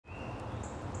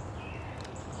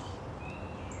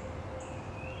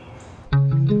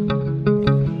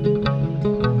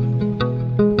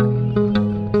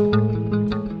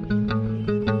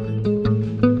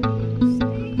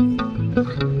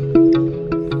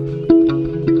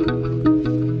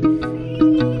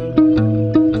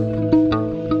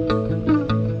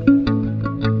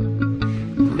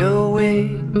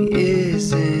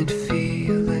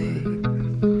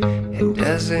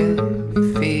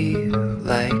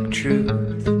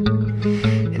truth,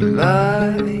 and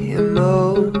my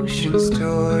emotions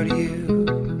toward you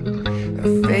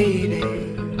are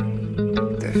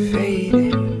fading, they're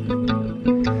fading.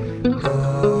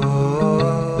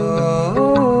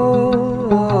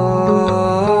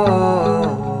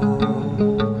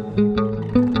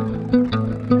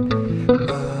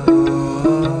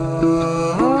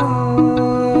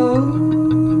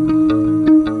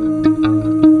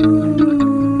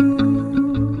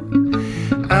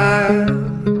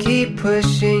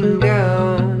 Pushing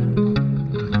down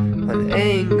on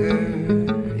anger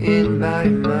in my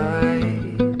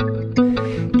mind,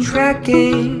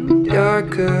 tracking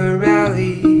darker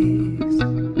alleys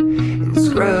and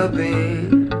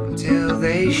scrubbing till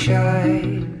they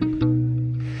shine,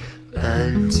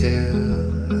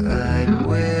 until I'm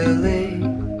willing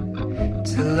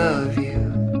to love you,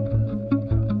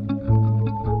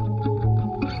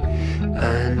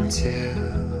 until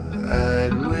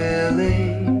I'm willing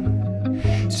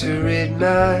to rid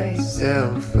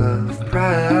myself of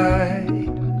pride,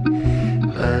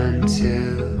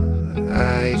 until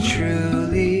I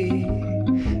truly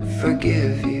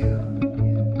forgive you,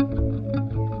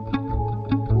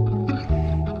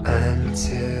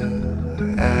 until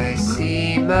I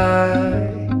see my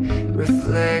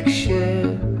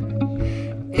reflection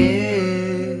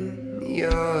in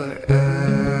your eyes.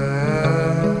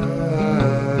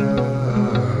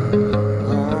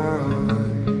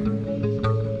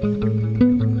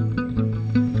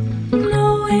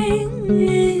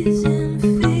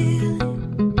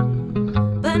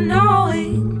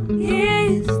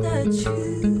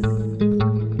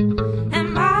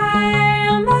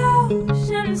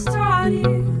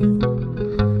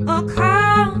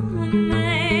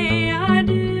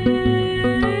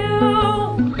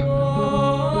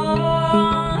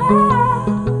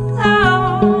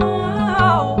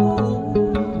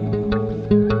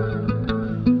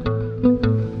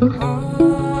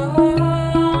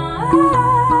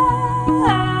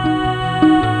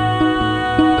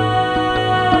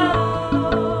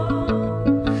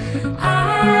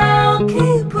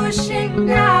 Pushing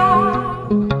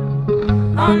down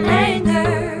on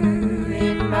anger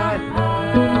in my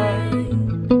mind,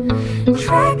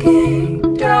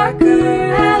 tracking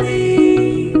darker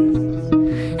alleys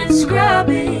and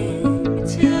scrubbing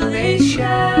till they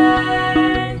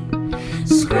shine,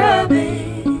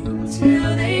 scrubbing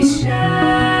till they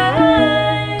shine,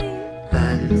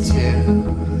 until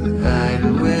I'm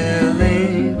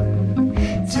willing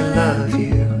to love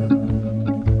you,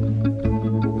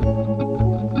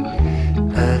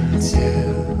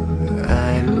 until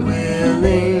I'm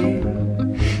willing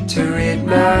to rid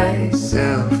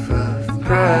myself of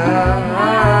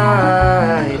pride,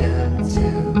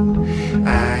 until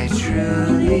I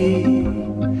truly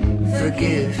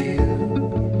forgive you,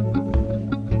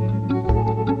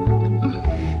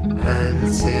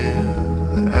 until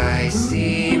I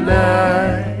see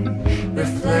my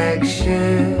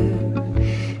reflection